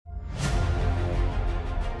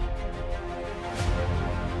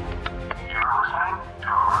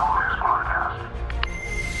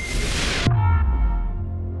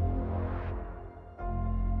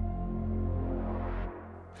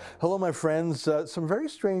Hello, my friends. Some very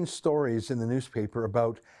strange stories in the newspaper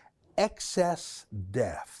about excess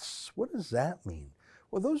deaths. What does that mean?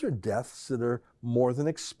 Well, those are deaths that are more than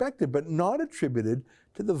expected, but not attributed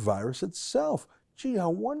to the virus itself. Gee, I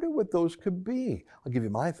wonder what those could be. I'll give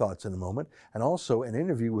you my thoughts in a moment, and also an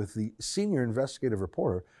interview with the senior investigative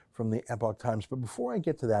reporter from the Epoch Times. But before I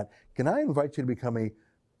get to that, can I invite you to become a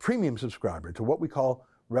premium subscriber to what we call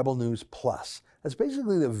Rebel News Plus? That's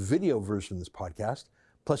basically the video version of this podcast,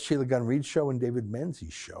 plus Sheila Gunn Reid's show and David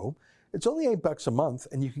Menzies' show. It's only $8 a month,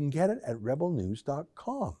 and you can get it at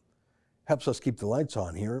rebelnews.com. Helps us keep the lights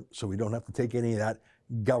on here, so we don't have to take any of that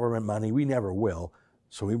government money. We never will,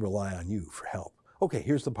 so we rely on you for help. Okay,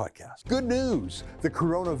 here's the podcast. Good news, the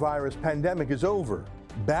coronavirus pandemic is over.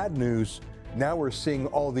 Bad news, now we're seeing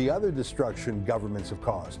all the other destruction governments have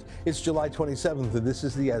caused. It's July 27th, and this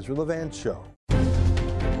is the Ezra Levant Show.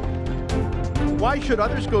 Why should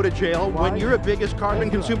others go to jail when you're the biggest carbon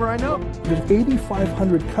consumer I know? There's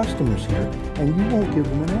 8,500 customers here, and you won't give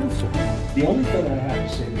them an answer. The only thing I have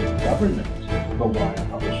to say to the government about why I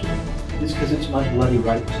publish it is because it's my bloody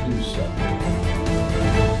right to do so.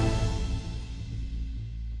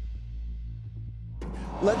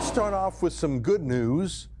 Let's start off with some good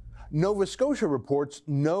news. Nova Scotia reports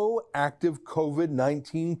no active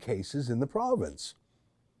COVID-19 cases in the province.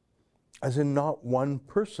 As in not one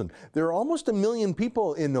person. There are almost 1 million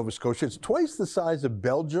people in Nova Scotia. It's twice the size of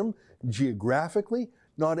Belgium geographically.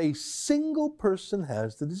 Not a single person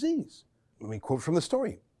has the disease. Let me quote from the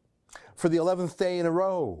story. For the 11th day in a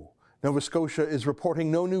row, Nova Scotia is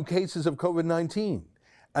reporting no new cases of COVID-19,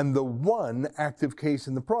 and the one active case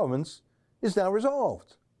in the province is now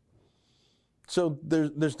resolved. So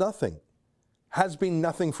there's nothing. Has been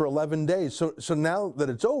nothing for 11 days. So now that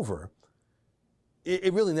it's over,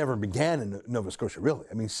 it really never began in Nova Scotia, really.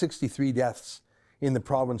 I mean, 63 deaths in the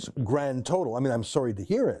province, grand total. I mean, I'm sorry to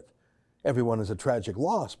hear it. Everyone is a tragic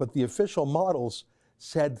loss, but the official models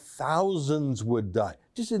said thousands would die.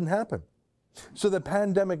 It just didn't happen. So the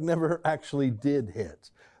pandemic never actually did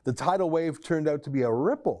hit. The tidal wave turned out to be a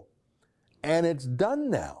ripple, and it's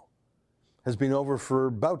done now. Has been over for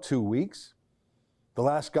about 2 weeks. The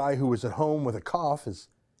last guy who was at home with a cough is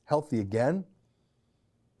healthy again.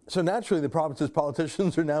 So naturally, the province's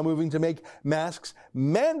politicians are now moving to make masks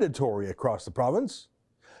mandatory across the province.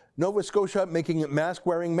 Nova Scotia making mask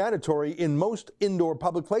wearing mandatory in most indoor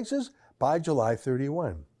public places by July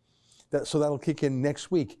 31. So that'll kick in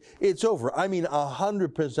next week. It's over. I mean,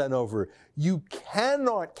 100% over. You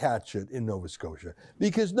cannot catch it in Nova Scotia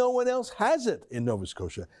because no one else has it in Nova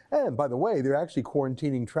Scotia. And by the way, they're actually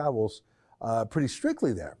quarantining travels pretty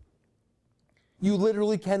strictly there. You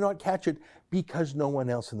literally cannot catch it because no one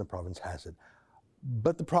else in the province has it.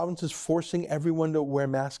 But the province is forcing everyone to wear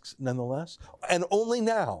masks nonetheless. And only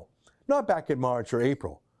now, not back in March or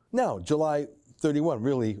April. Now, July 31,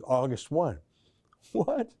 really August 1.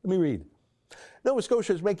 What? Let me read. Nova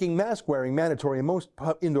Scotia is making mask wearing mandatory in most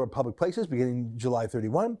indoor public places beginning July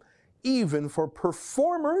 31, even for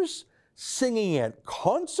performers singing at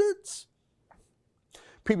concerts.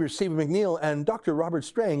 Premier Stephen McNeil and Dr. Robert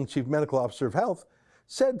Strang, Chief Medical Officer of Health,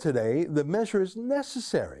 said today the measure is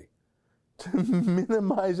necessary to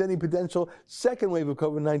minimize any potential second wave of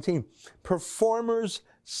COVID-19. Performers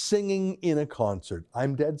singing in a concert.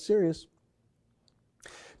 I'm dead serious.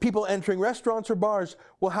 People entering restaurants or bars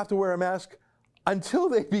will have to wear a mask until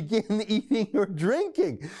they begin eating or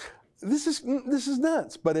drinking. This is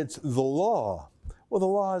nuts, but it's the law. Well, the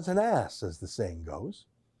law is an ass, as the saying goes.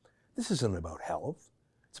 This isn't about health.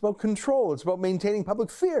 It's about control. It's about maintaining public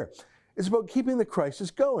fear. It's about keeping the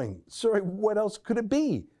crisis going. Sorry, what else could it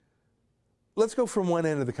be? Let's go from one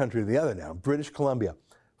end of the country to the other now. British Columbia.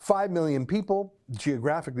 5 million people.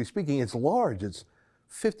 Geographically speaking, it's large. It's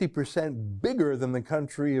 50% bigger than the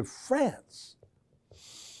country of France.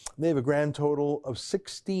 They have a grand total of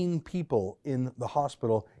 16 people in the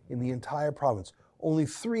hospital in the entire province. Only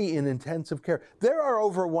 3 in intensive care. There are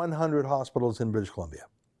over 100 hospitals in British Columbia.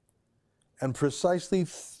 And precisely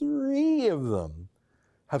 3 of them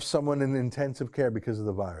have someone in intensive care because of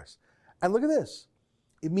the virus. And look at this.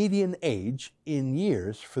 Median age in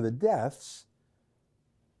years for the deaths,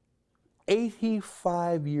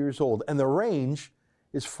 85 years old. And the range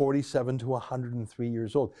is 47 to 103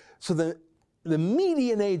 years old. So the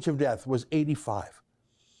median age of death was 85.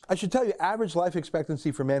 I should tell you, average life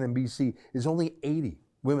expectancy for men in BC is only 80.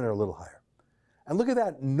 Women are a little higher. And look at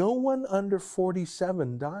that. No one under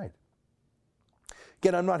 47 died.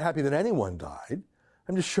 Again, I'm not happy that anyone died.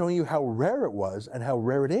 I'm just showing you how rare it was and how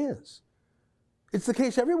rare it is. It's the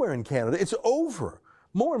case everywhere in Canada. It's over.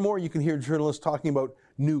 More and more you can hear journalists talking about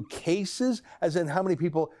new cases, as in how many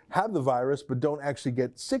people have the virus but don't actually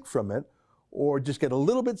get sick from it, or just get a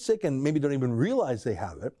little bit sick and maybe don't even realize they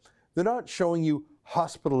have it. They're not showing you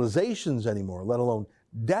hospitalizations anymore, let alone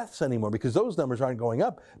deaths anymore, because those numbers aren't going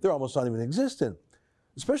up. They're almost not even existent,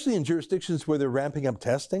 especially in jurisdictions where they're ramping up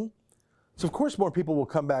testing. So of course more people will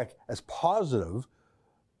come back as positive.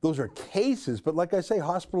 Those are cases, but like I say,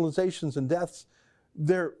 hospitalizations and deaths,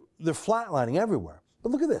 they're flatlining everywhere.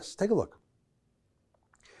 But look at this, take a look.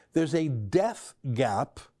 There's a death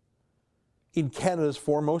gap in Canada's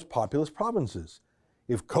four most populous provinces.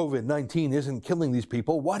 If COVID-19 isn't killing these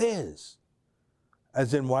people, what is?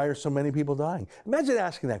 As in, why are so many people dying? Imagine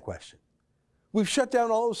asking that question. We've shut down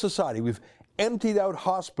all of society. We've emptied out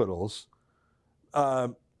hospitals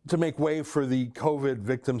to make way for the COVID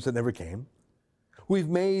victims that never came. We've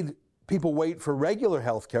made people wait for regular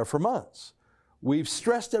health care for months. We've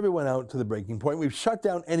stressed everyone out to the breaking point. We've shut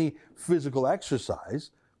down any physical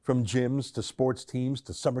exercise, from gyms to sports teams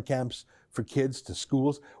to summer camps for kids to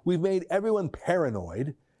schools. We've made everyone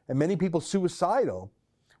paranoid and many people suicidal.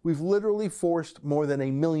 We've literally forced more than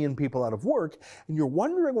 1 million people out of work, and you're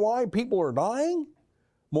wondering why people are dying?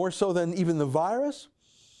 More so than even the virus?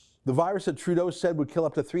 The virus that Trudeau said would kill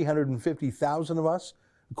up to 350,000 of us,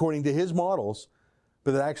 according to his models,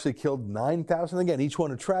 but that actually killed 9,000. Again, each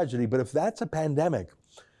one a tragedy, but if that's a pandemic,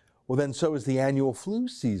 well then so is the annual flu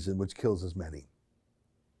season, which kills as many.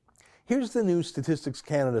 Here's the new Statistics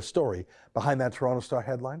Canada story behind that Toronto Star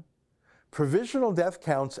headline. Provisional death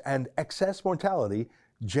counts and excess mortality,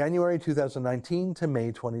 January 2019 to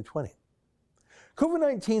May 2020.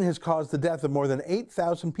 COVID-19 has caused the death of more than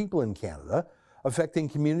 8,000 people in Canada, affecting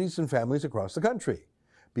communities and families across the country.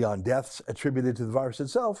 Beyond deaths attributed to the virus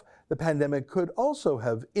itself, the pandemic could also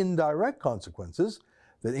have indirect consequences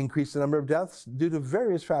that increase the number of deaths due to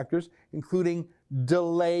various factors, including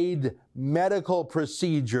delayed medical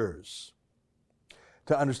procedures.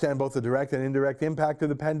 To understand both the direct and indirect impact of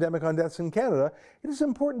the pandemic on deaths in Canada, it is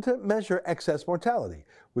important to measure excess mortality,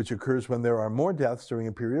 which occurs when there are more deaths during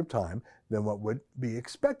a period of time than what would be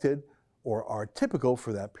expected or are typical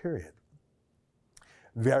for that period.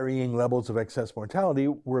 Varying levels of excess mortality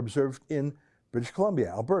were observed in British Columbia,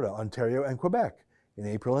 Alberta, Ontario, and Quebec in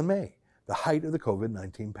April and May, the height of the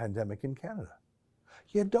COVID-19 pandemic in Canada.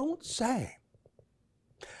 You don't say.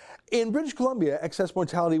 In British Columbia, excess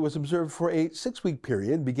mortality was observed for a 6-week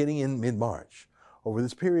period beginning in mid-March. Over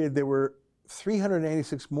this period, there were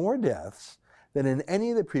 386 more deaths than in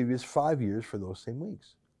any of the previous 5 years for those same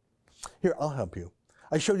weeks. Here, I'll help you.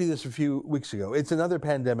 I showed you this a few weeks ago. It's another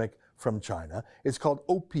pandemic from China. It's called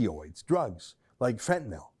opioids, drugs like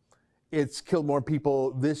fentanyl. It's killed more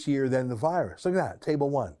people this year than the virus. Look at that, table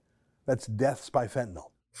 1. That's deaths by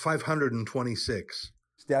fentanyl. 526.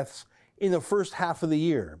 Deaths in the first half of the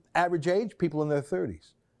year. Average age, people in their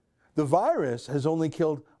 30s. The virus has only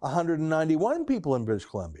killed 191 people in British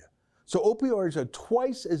Columbia. So opioids are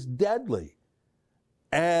twice as deadly.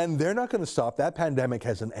 And they're not going to stop. That pandemic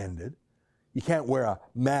hasn't ended. You can't wear a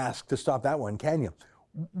mask to stop that one, can you?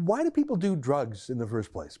 Why do people do drugs in the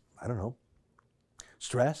first place? I don't know.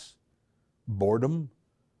 Stress, boredom,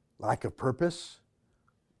 lack of purpose,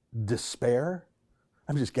 despair.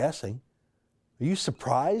 I'm just guessing. Are you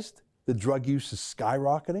surprised the drug use is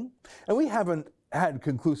skyrocketing? And we haven't had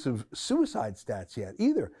conclusive suicide stats yet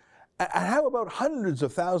either. How about hundreds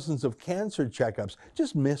of thousands of cancer checkups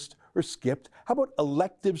just missed or skipped? How about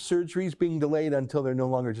elective surgeries being delayed until they're no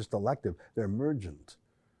longer just elective, they're emergent?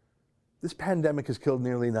 This pandemic has killed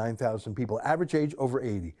nearly 9,000 people, average age over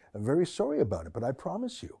 80. I'm very sorry about it, but I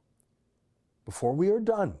promise you, before we are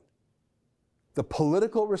done, the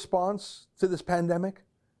political response to this pandemic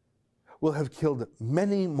will have killed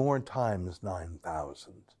many more times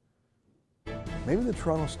 9,000. Maybe the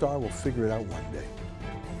Toronto Star will figure it out one day.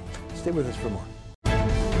 Stay with us for more.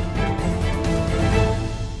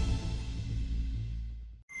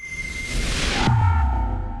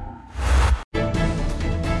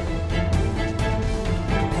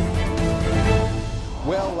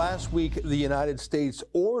 Well, last week, the United States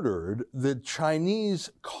ordered the Chinese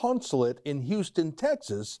consulate in Houston,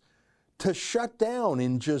 Texas, to shut down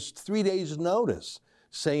in just 3 days' notice,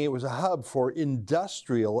 saying it was a hub for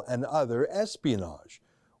industrial and other espionage.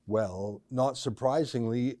 Well, not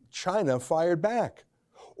surprisingly, China fired back,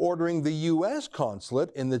 ordering the U.S.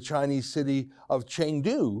 consulate in the Chinese city of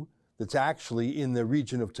Chengdu, that's actually in the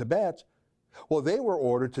region of Tibet, well, they were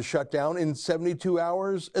ordered to shut down in 72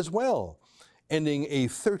 hours as well, ending a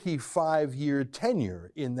 35-year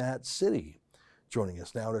tenure in that city. Joining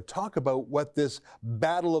us now to talk about what this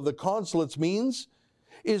battle of the consulates means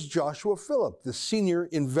is Joshua Phillip, the senior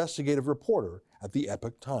investigative reporter at the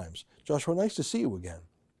Epoch Times. Joshua, nice to see you again.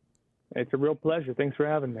 It's a real pleasure. Thanks for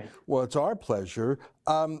having me. Well, it's our pleasure.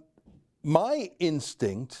 My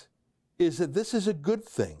instinct is that this is a good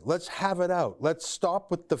thing. Let's have it out. Let's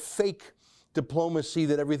stop with the fake diplomacy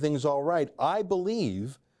that everything's all right. I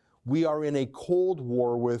believe we are in a Cold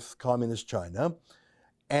War with Communist China,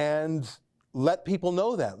 and let people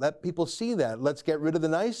know that. Let people see that. Let's get rid of the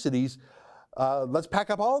niceties. Let's pack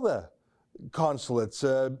up all the consulates,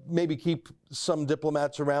 maybe keep some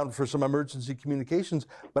diplomats around for some emergency communications.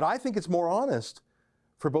 But I think it's more honest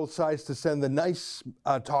for both sides to send the nice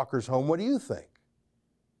talkers home. What do you think?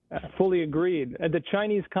 Fully agreed. The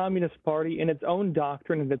Chinese Communist Party, in its own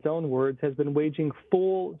doctrine and its own words, has been waging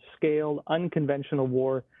full-scale, unconventional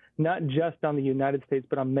war, not just on the United States,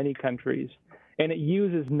 but on many countries. And it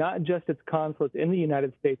uses not just its consulates in the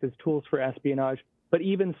United States as tools for espionage, but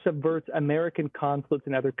even subverts American consulates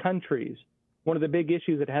in other countries. One of the big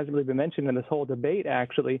issues that hasn't really been mentioned in this whole debate,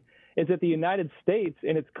 actually, is that the United States,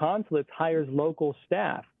 in its consulates, hires local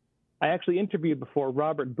staff. I actually interviewed before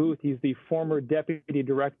Robert Booth. He's the former deputy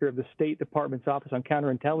director of the State Department's Office on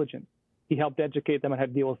Counterintelligence. He helped educate them on how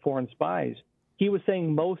to deal with foreign spies. He was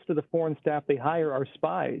saying most of the foreign staff they hire are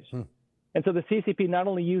spies. And so the CCP not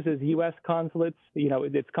only uses U.S. consulates,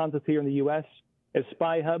 its consulates here in the U.S. as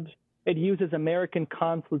spy hubs, it uses American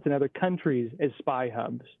consulates in other countries as spy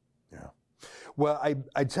hubs. Yeah. Well,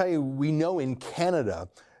 I tell you, we know in Canada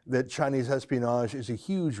that Chinese espionage is a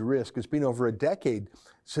huge risk. It's been over a decade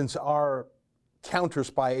since our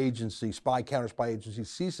counter-spy agency, counter-spy agency,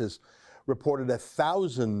 CSIS, reported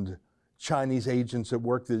 1,000 Chinese agents at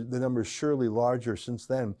work. The number is surely larger since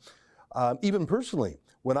then. Even personally,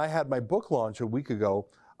 when I had my book launch a week ago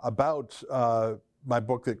about my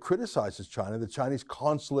book that criticizes China, the Chinese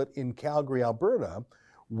consulate in Calgary, Alberta,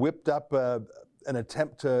 whipped up an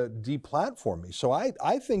attempt to deplatform me. So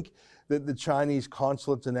I think that the Chinese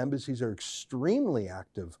consulates and embassies are extremely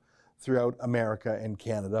active throughout America and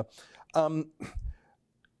Canada. How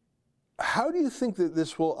do you think that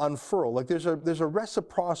this will unfurl? Like there's a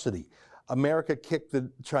reciprocity. America kicked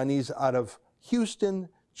the Chinese out of Houston.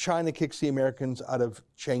 China kicks the Americans out of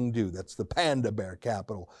Chengdu. That's the panda bear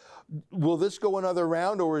capital. Will this go another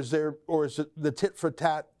round, or is it the tit for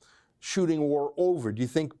tat shooting war over? Do you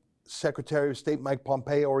think Secretary of State Mike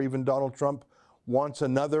Pompeo or even Donald Trump wants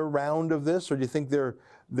another round of this, or do you think they're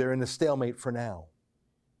in a stalemate for now?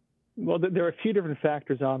 Well, there are a few different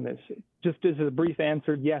factors on this. Just as a brief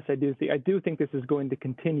answer, yes, I do think this is going to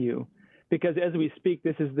continue, because as we speak,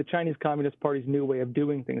 this is the Chinese Communist Party's new way of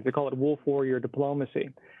doing things. They call it wolf warrior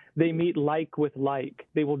diplomacy. They meet like with like.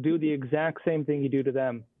 They will do the exact same thing you do to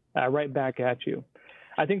them, right back at you.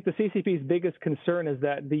 I think the CCP's biggest concern is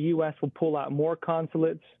that the U.S. will pull out more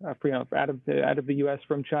consulates out of the U.S.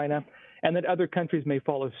 from China, and that other countries may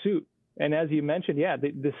follow suit. And as you mentioned,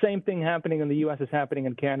 the same thing happening in the U.S. is happening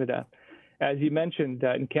in Canada. As you mentioned,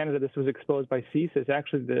 in Canada, this was exposed by CSIS.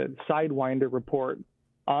 Actually, the Sidewinder report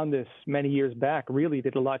on this many years back really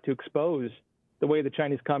did a lot to expose the way the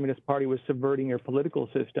Chinese Communist Party was subverting your political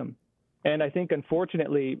system. And I think,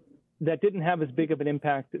 unfortunately, that didn't have as big of an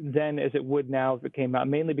impact then as it would now if it came out,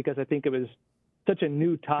 mainly because I think it was such a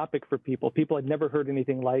new topic for people. People had never heard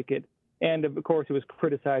anything like it. And, of course, it was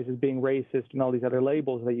criticized as being racist and all these other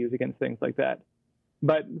labels they use against things like that.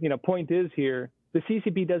 But, point is here, the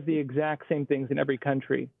CCP does the exact same things in every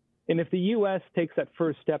country. And if the U.S. takes that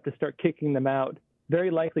first step to start kicking them out,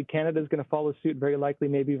 very likely Canada is going to follow suit. Very likely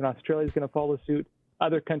maybe even Australia is going to follow suit.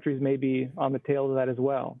 Other countries may be on the tail of that as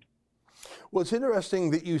well. Well, it's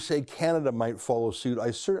interesting that you say Canada might follow suit.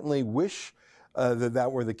 I certainly wish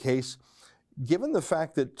that were the case. Given the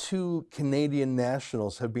fact that 2 Canadian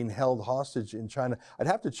nationals have been held hostage in China, I'd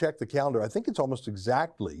have to check the calendar. I think it's almost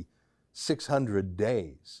exactly 600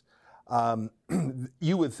 days.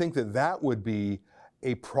 You would think that would be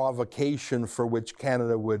a provocation for which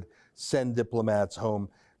Canada would send diplomats home.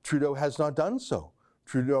 Trudeau has not done so.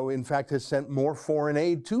 Trudeau, in fact, has sent more foreign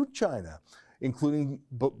aid to China, including,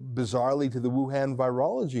 bizarrely, to the Wuhan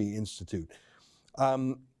Virology Institute.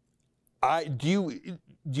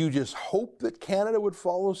 Do you just hope that Canada would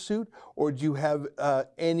follow suit, or do you have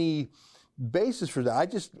any basis for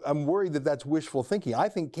that? I'm worried that that's wishful thinking. I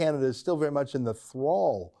think Canada is still very much in the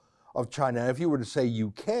thrall of China. If you were to say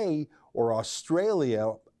UK or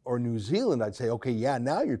Australia or New Zealand, I'd say, okay, yeah,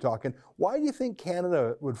 now you're talking. Why do you think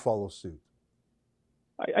Canada would follow suit?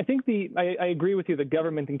 I think I agree with you. The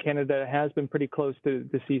government in Canada has been pretty close to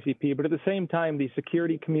the CCP, but at the same time, the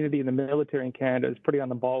security community and the military in Canada is pretty on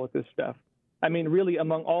the ball with this stuff. I mean, really,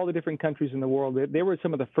 among all the different countries in the world, they were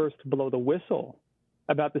some of the first to blow the whistle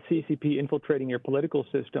about the CCP infiltrating your political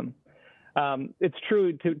system. It's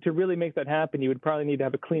true, to really make that happen, you would probably need to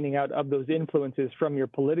have a cleaning out of those influences from your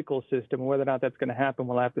political system. Whether or not that's going to happen,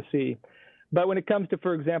 we'll have to see. But when it comes to,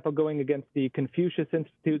 for example, going against the Confucius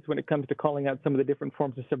Institutes, when it comes to calling out some of the different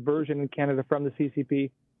forms of subversion in Canada from the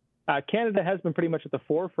CCP, Canada has been pretty much at the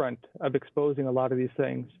forefront of exposing a lot of these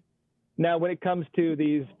things. Now, when it comes to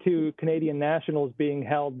these two Canadian nationals being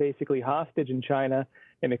held basically hostage in China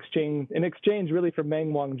in exchange really for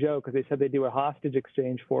Meng Wanzhou, because they said they'd do a hostage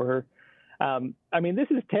exchange for her. I mean, this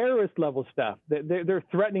is terrorist level stuff. They're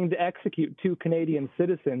threatening to execute two Canadian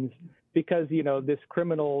citizens because, you know, this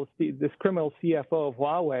criminal CFO of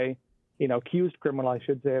Huawei, you know, accused criminal, I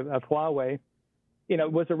should say, of Huawei, you know,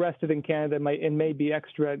 was arrested in Canada and may be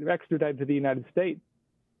extradited to the United States.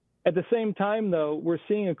 At the same time, though, we're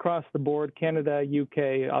seeing across the board, Canada,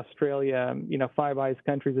 UK, Australia, you know, Five Eyes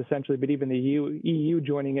countries essentially, but even the EU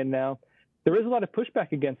joining in now. There is a lot of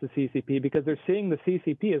pushback against the CCP because they're seeing the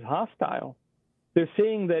CCP as hostile. They're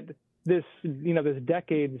seeing that this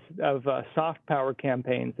decades of soft power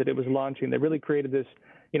campaigns that it was launching that really created this,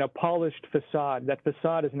 you know, polished facade. That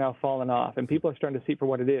facade has now fallen off, and people are starting to see it for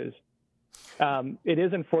what it is. It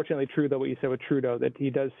is unfortunately true, though, what you said with Trudeau, that he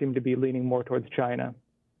does seem to be leaning more towards China.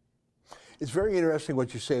 It's very interesting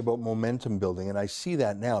what you say about momentum building, and I see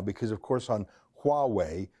that now because, of course, on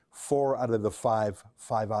Huawei, 4 out of the 5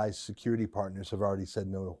 Five Eyes security partners have already said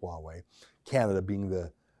no to Huawei, Canada being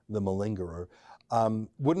the malingerer.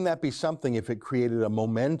 Wouldn't that be something if it created a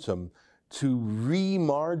momentum to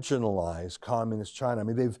re-marginalize communist China? I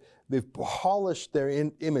mean, they've polished their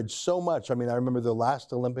image so much. I mean, I remember the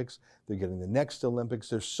last Olympics, they're getting the next Olympics.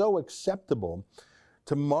 They're so acceptable.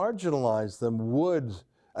 To marginalize them would,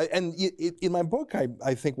 and in my book,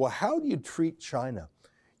 I think, well, how do you treat China?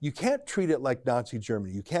 You can't treat it like Nazi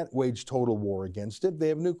Germany. You can't wage total war against it. They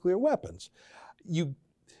have nuclear weapons. Do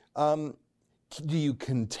you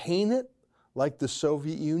contain it like the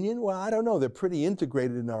Soviet Union? Well, I don't know. They're pretty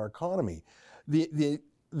integrated in our economy. The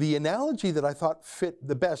analogy that I thought fit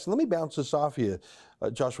the best, let me bounce this off you,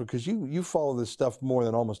 Joshua, because you follow this stuff more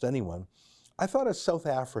than almost anyone. I thought of South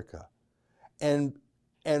Africa. And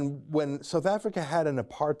when South Africa had an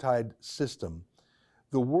apartheid system,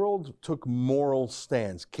 the world took moral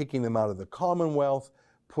stands, kicking them out of the Commonwealth,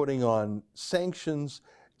 putting on sanctions,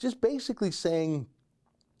 just basically saying,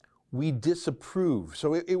 we disapprove.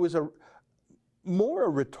 So it was more a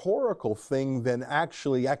rhetorical thing than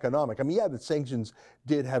actually economic. I mean, yeah, the sanctions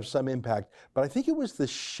did have some impact, but I think it was the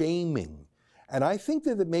shaming. And I think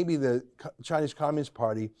that maybe the Chinese Communist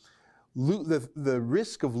Party, the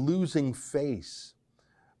risk of losing face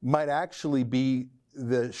might actually be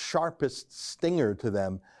the sharpest stinger to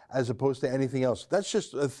them as opposed to anything else. That's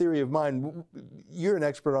just a theory of mine. You're an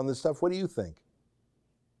expert on this stuff. What do you think?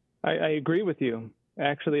 I agree with you,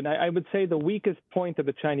 actually. And I would say the weakest point of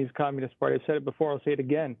the Chinese Communist Party, I've said it before, I'll say it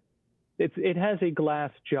again, it has a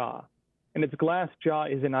glass jaw. And its glass jaw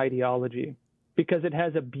is an ideology because it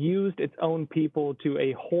has abused its own people to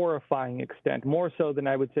a horrifying extent, more so than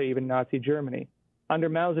I would say even Nazi Germany. Under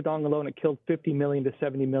Mao Zedong alone, it killed 50 million to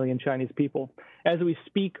 70 million Chinese people. As we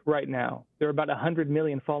speak right now, there are about 100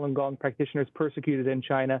 million Falun Gong practitioners persecuted in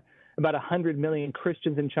China, about 100 million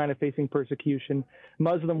Christians in China facing persecution,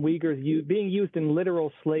 Muslim Uyghurs being used in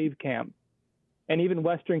literal slave camps. And even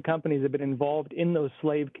Western companies have been involved in those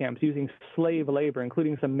slave camps using slave labor,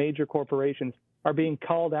 including some major corporations, are being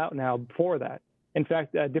called out now for that. In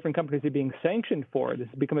fact, different companies are being sanctioned for it. This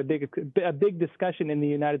has become a big discussion in the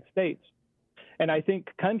United States. And I think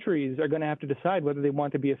countries are going to have to decide whether they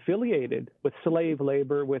want to be affiliated with slave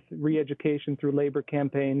labor, with re-education through labor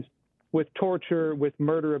campaigns, with torture, with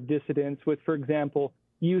murder of dissidents, with, for example,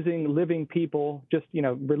 using living people, just, you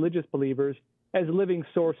know, religious believers, as living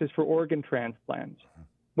sources for organ transplants.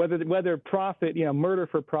 Whether profit, you know, murder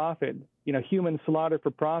for profit, you know, human slaughter for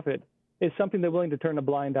profit is something they're willing to turn a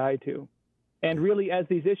blind eye to. And really, as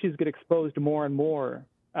these issues get exposed more and more,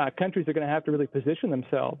 countries are going to have to really position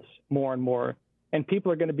themselves more and more. And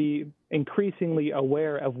people are going to be increasingly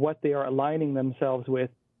aware of what they are aligning themselves with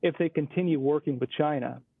if they continue working with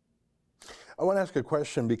China. I want to ask a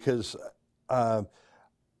question because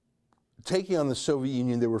taking on the Soviet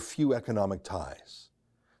Union, there were few economic ties.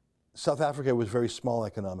 South Africa was very small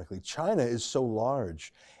economically. China is so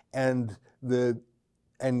large, and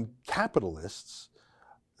capitalists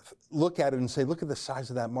look at it and say, look at the size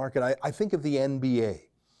of that market. I think of the NBA,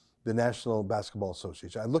 the National Basketball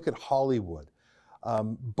Association. I look at Hollywood.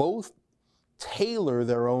 Both tailor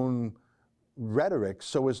their own rhetoric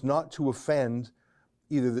so as not to offend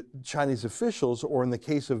either the Chinese officials or, in the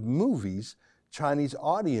case of movies, Chinese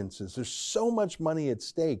audiences. There's so much money at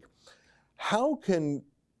stake. How can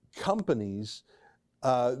companies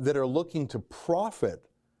that are looking to profit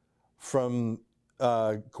from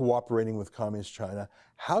cooperating with Communist China,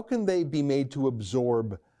 how can they be made to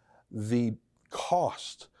absorb the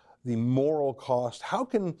cost, the moral cost? How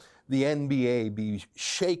can the NBA be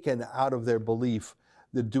shaken out of their belief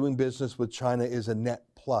that doing business with China is a net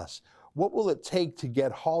plus? What will it take to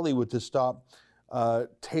get Hollywood to stop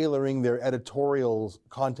tailoring their editorial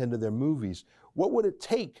content of their movies? What would it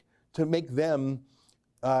take to make them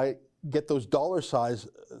get those dollar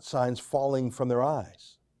signs falling from their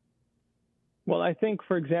eyes? Well, I think,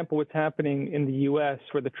 for example, what's happening in the U.S.,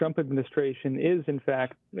 where the Trump administration is, in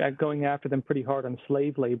fact, going after them pretty hard on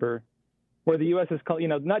slave labor, where the U.S. is,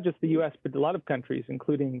 not just the U.S., but a lot of countries,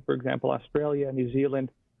 including, for example, Australia, New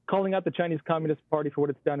Zealand, calling out the Chinese Communist Party for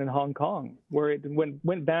what it's done in Hong Kong, where it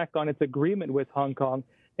went back on its agreement with Hong Kong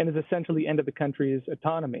and has essentially ended the country's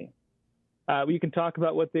autonomy. You can talk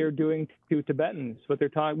about what they're doing to Tibetans, what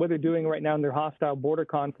they're doing right now in their hostile border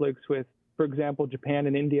conflicts with, for example, Japan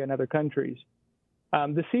and India and other countries.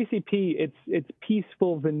 The CCP, its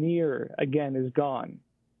peaceful veneer, again, is gone.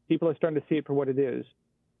 People are starting to see it for what it is.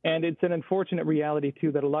 And it's an unfortunate reality,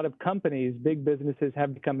 too, that a lot of companies, big businesses,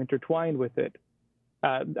 have become intertwined with it.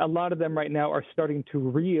 A lot of them right now are starting to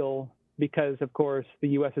reel because, of course, the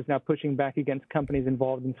U.S. is now pushing back against companies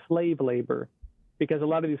involved in slave labor, because a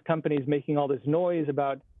lot of these companies making all this noise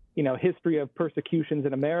about, history of persecutions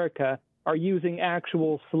in America are using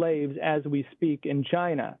actual slaves as we speak in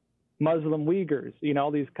China. Muslim Uyghurs, all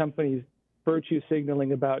these companies virtue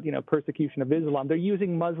signaling about, persecution of Islam. They're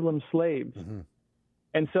using Muslim slaves. Mm-hmm.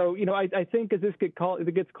 And so, I think as this gets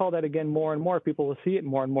called out again more and more, people will see it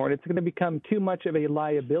more and more, and it's going to become too much of a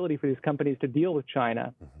liability for these companies to deal with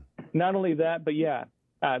China. Mm-hmm. Not only that, but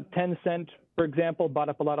Tencent, for example, bought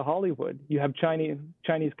up a lot of Hollywood. You have Chinese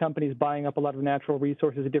companies buying up a lot of natural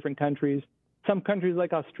resources in different countries. Some countries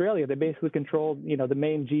like Australia, they basically control, the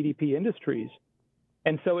main GDP industries.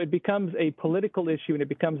 And so it becomes a political issue and it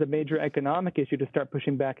becomes a major economic issue to start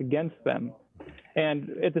pushing back against them. And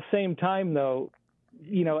at the same time, though,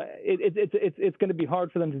 it's going to be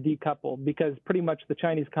hard for them to decouple, because pretty much the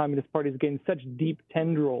Chinese Communist Party has gained such deep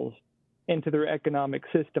tendrils into their economic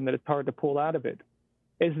system that it's hard to pull out of it.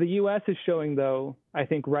 As the U.S. is showing, though, I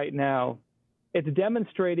think right now, it's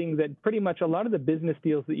demonstrating that pretty much a lot of the business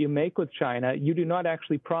deals that you make with China, you do not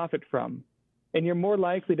actually profit from. And you're more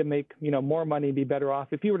likely to make, more money and be better off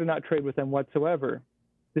if you were to not trade with them whatsoever.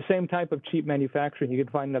 The same type of cheap manufacturing you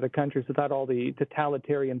can find in other countries without all the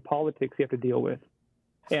totalitarian politics you have to deal with.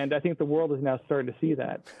 And I think the world is now starting to see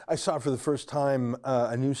that. I saw for the first time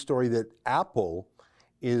a news story that Apple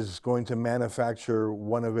is going to manufacture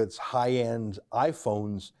one of its high-end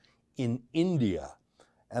iPhones in India.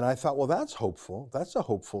 And I thought, well, that's hopeful. That's a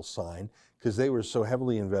hopeful sign, because they were so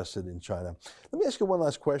heavily invested in China. Let me ask you one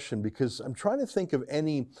last question, because I'm trying to think of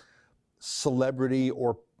any celebrity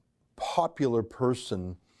or popular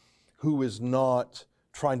person who is not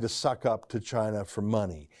trying to suck up to China for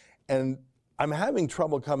money. And I'm having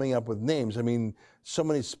trouble coming up with names. I mean, so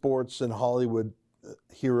many sports and Hollywood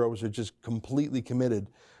heroes are just completely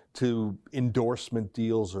committed to endorsement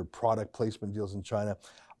deals or product placement deals in China.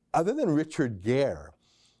 Other than Richard Gere,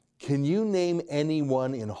 can you name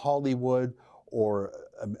anyone in Hollywood or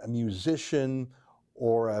a musician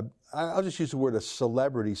or I'll just use the word a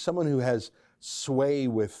celebrity, someone who has sway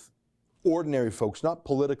with ordinary folks, not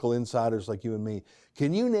political insiders like you and me?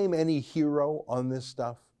 Can you name any hero on this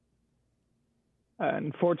stuff?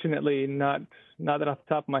 Unfortunately, not that off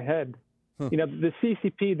the top of my head. The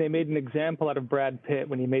CCP, they made an example out of Brad Pitt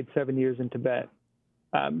when he made 7 years in Tibet.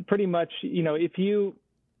 Pretty much, if you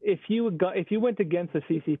went against the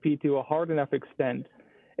CCP to a hard enough extent,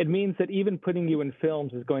 it means that even putting you in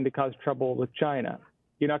films is going to cause trouble with China.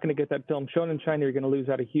 You're not going to get that film shown in China. You're going to lose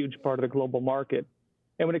out a huge part of the global market.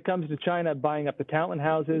 And when it comes to China buying up the talent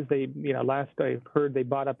houses, last I heard they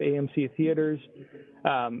bought up AMC theaters.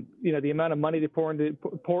 The amount of money they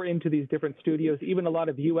pour into these different studios, even a lot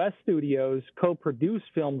of U.S. studios co-produce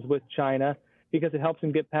films with China because it helps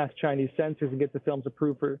them get past Chinese censors and get the films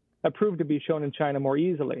approved to be shown in China more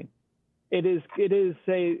easily. It is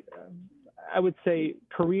I would say,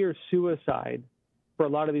 career suicide for a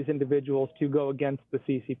lot of these individuals to go against the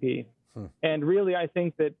CCP. And really, I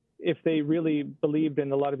think that if they really believed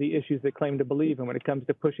in a lot of the issues they claim to believe in when it comes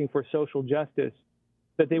to pushing for social justice,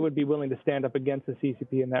 that they would be willing to stand up against the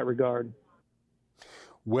CCP in that regard.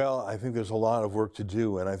 Well, I think there's a lot of work to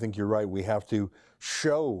do, and I think you're right. We have to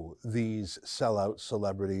show these sellout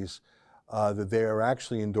celebrities that they are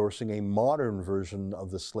actually endorsing a modern version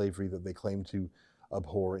of the slavery that they claim to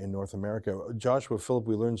abhor in North America. Joshua Phillip,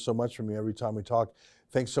 we learn so much from you every time we talk.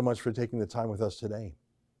 Thanks so much for taking the time with us today.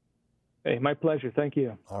 Hey, my pleasure. Thank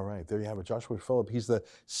you. All right, there you have it. Joshua Philipp, he's the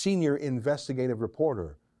senior investigative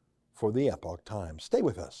reporter for the Epoch Times. Stay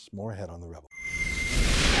with us. More ahead on The Rebel.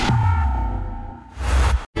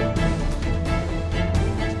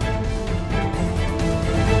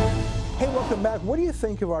 Hey, welcome back. What do you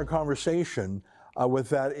think of our conversation with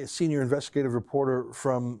that senior investigative reporter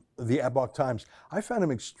from the Epoch Times? I found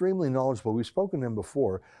him extremely knowledgeable. We've spoken to him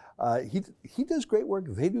before. He does great work.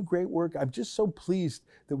 They do great work. I'm just so pleased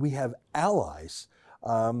that we have allies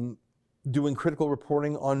doing critical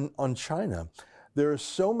reporting on China. There are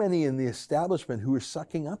so many in the establishment who are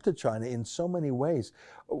sucking up to China in so many ways.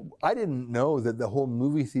 I didn't know that the whole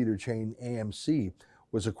movie theater chain AMC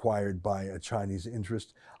was acquired by a Chinese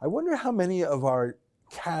interest. I wonder how many of our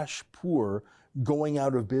cash poor, going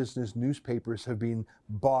out of business newspapers have been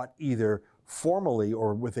bought either formally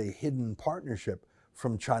or with a hidden partnership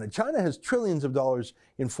from China. China has trillions of dollars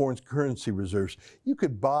in foreign currency reserves. You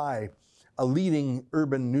could buy a leading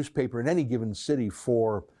urban newspaper in any given city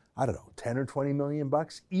for, I don't know, 10 or 20 million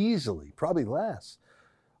bucks easily, probably less.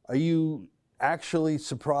 Are you actually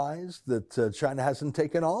surprised that China hasn't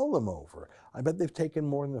taken all of them over? I bet they've taken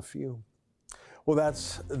more than a few. Well,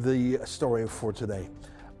 that's the story for today.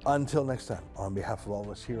 Until next time, on behalf of all of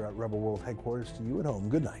us here at Rebel World Headquarters, to you at home,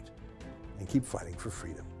 good night, and keep fighting for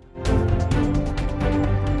freedom.